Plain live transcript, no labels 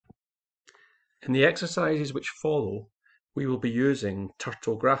In the exercises which follow, we will be using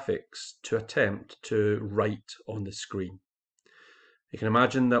turtle graphics to attempt to write on the screen. You can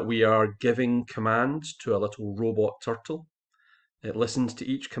imagine that we are giving commands to a little robot turtle. It listens to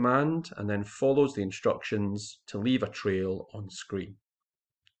each command and then follows the instructions to leave a trail on screen.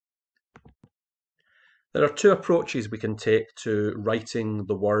 There are two approaches we can take to writing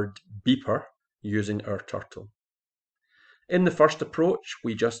the word beeper using our turtle. In the first approach,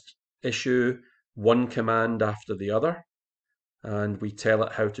 we just issue one command after the other, and we tell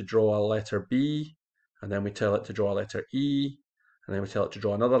it how to draw a letter B, and then we tell it to draw a letter E, and then we tell it to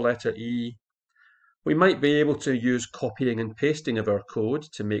draw another letter E. We might be able to use copying and pasting of our code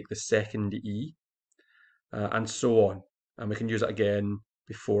to make the second E, and so on. And we can use it again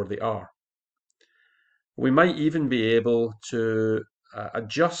before the R. We might even be able to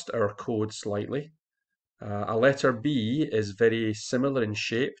adjust our code slightly. A letter B is very similar in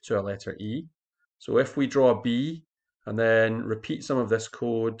shape to a letter E. So if we draw a B and then repeat some of this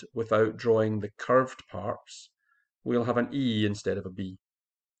code without drawing the curved parts, we'll have an E instead of a B.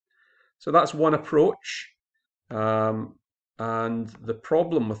 So that's one approach. And the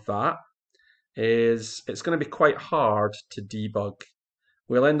problem with that is it's going to be quite hard to debug.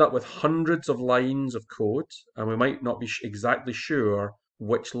 We'll end up with hundreds of lines of code, and we might not be exactly sure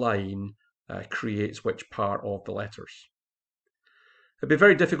which line creates which part of the letters. It'd be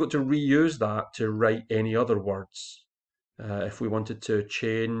very difficult to reuse that to write any other words. If we wanted to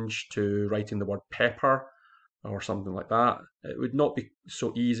change to writing the word pepper or something like that, it would not be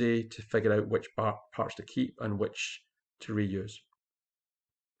so easy to figure out which parts to keep and which to reuse.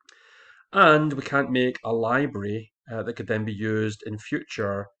 And we can't make a library that could then be used in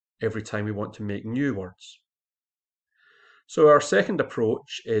future every time we want to make new words. So our second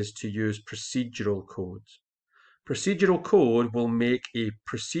approach is to use procedural code. Procedural code will make a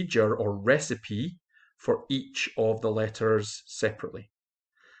procedure or recipe for each of the letters separately.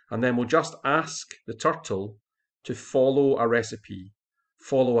 And then we'll just ask the turtle to follow a recipe,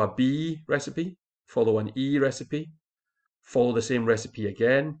 follow a B recipe, follow an E recipe, follow the same recipe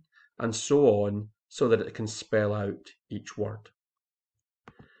again, and so on, so that it can spell out each word.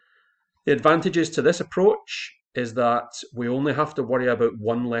 The advantages to this approach is that we only have to worry about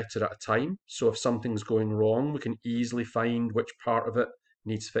one letter at a time. So if something's going wrong, we can easily find which part of it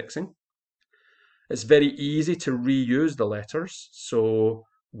needs fixing. It's very easy to reuse the letters. So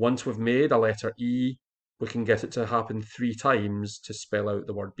once we've made a letter E, we can get it to happen 3 times to spell out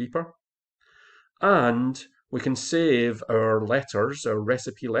the word beeper. And we can save our letters, our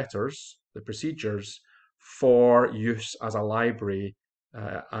recipe letters, the procedures, for use as a library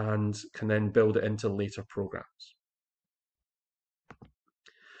and can then build it into later programs.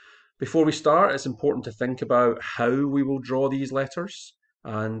 Before we start, it's important to think about how we will draw these letters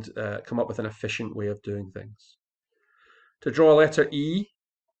and come up with an efficient way of doing things. To draw a letter E,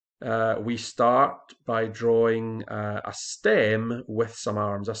 we start by drawing a stem with some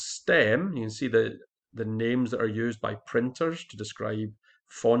arms. A stem, you can see the names that are used by printers to describe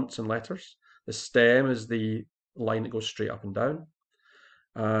fonts and letters. The stem is the line that goes straight up and down.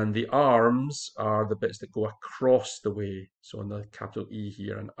 And the arms are the bits that go across the way. So on the capital E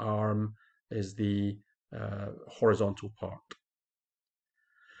here, an arm is the horizontal part.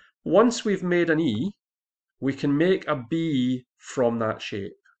 Once we've made an E, we can make a B from that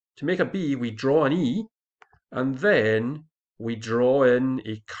shape. To make a B, we draw an E, and then we draw in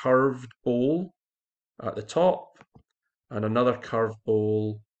a curved bowl at the top and another curved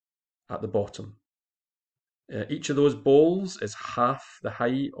bowl at the bottom. Each of those bowls is half the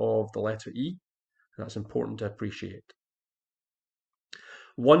height of the letter E, and that's important to appreciate.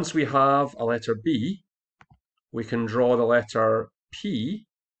 Once we have a letter B, we can draw the letter P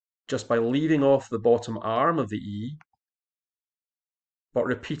just by leaving off the bottom arm of the E, but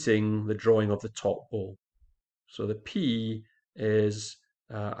repeating the drawing of the top bowl. So the P is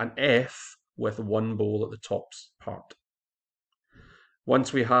an F with one bowl at the top part.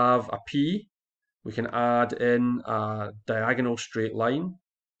 Once we have a P, we can add in a diagonal straight line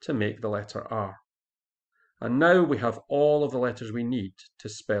to make the letter R. And now we have all of the letters we need to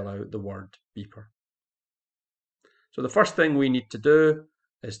spell out the word beeper. So the first thing we need to do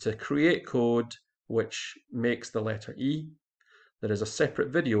is to create code which makes the letter E. There is a separate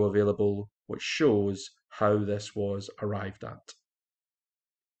video available which shows how this was arrived at.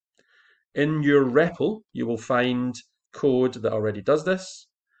 In your REPL, you will find code that already does this.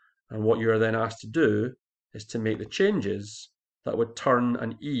 And what you are then asked to do is to make the changes that would turn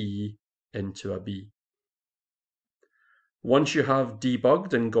an E into a B. Once you have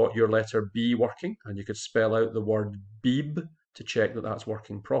debugged and got your letter B working, and you could spell out the word beeb to check that that's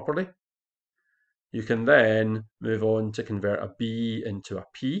working properly, You can then move on to convert a B into a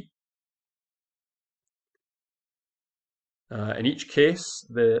P. In each case,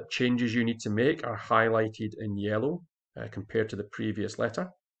 the changes you need to make are highlighted in yellow compared to the previous letter.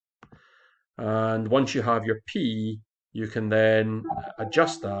 And once you have your P, you can then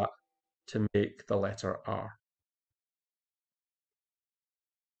adjust that to make the letter R.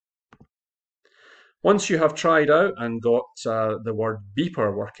 Once you have tried out and got the word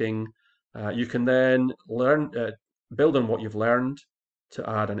beeper working, you can then build on what you've learned to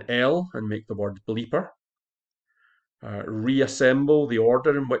add an L and make the word bleeper. Reassemble the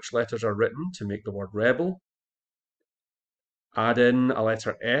order in which letters are written to make the word rebel. Add in a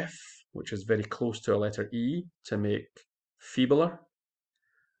letter F, which is very close to a letter E, to make feebler.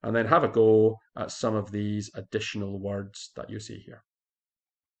 And then have a go at some of these additional words that you see here.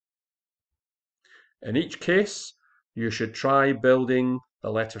 In each case, you should try building the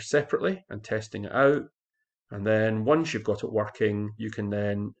letter separately and testing it out. And then once you've got it working, you can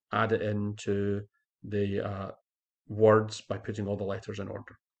then add it into the words by putting all the letters in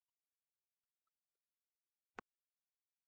order.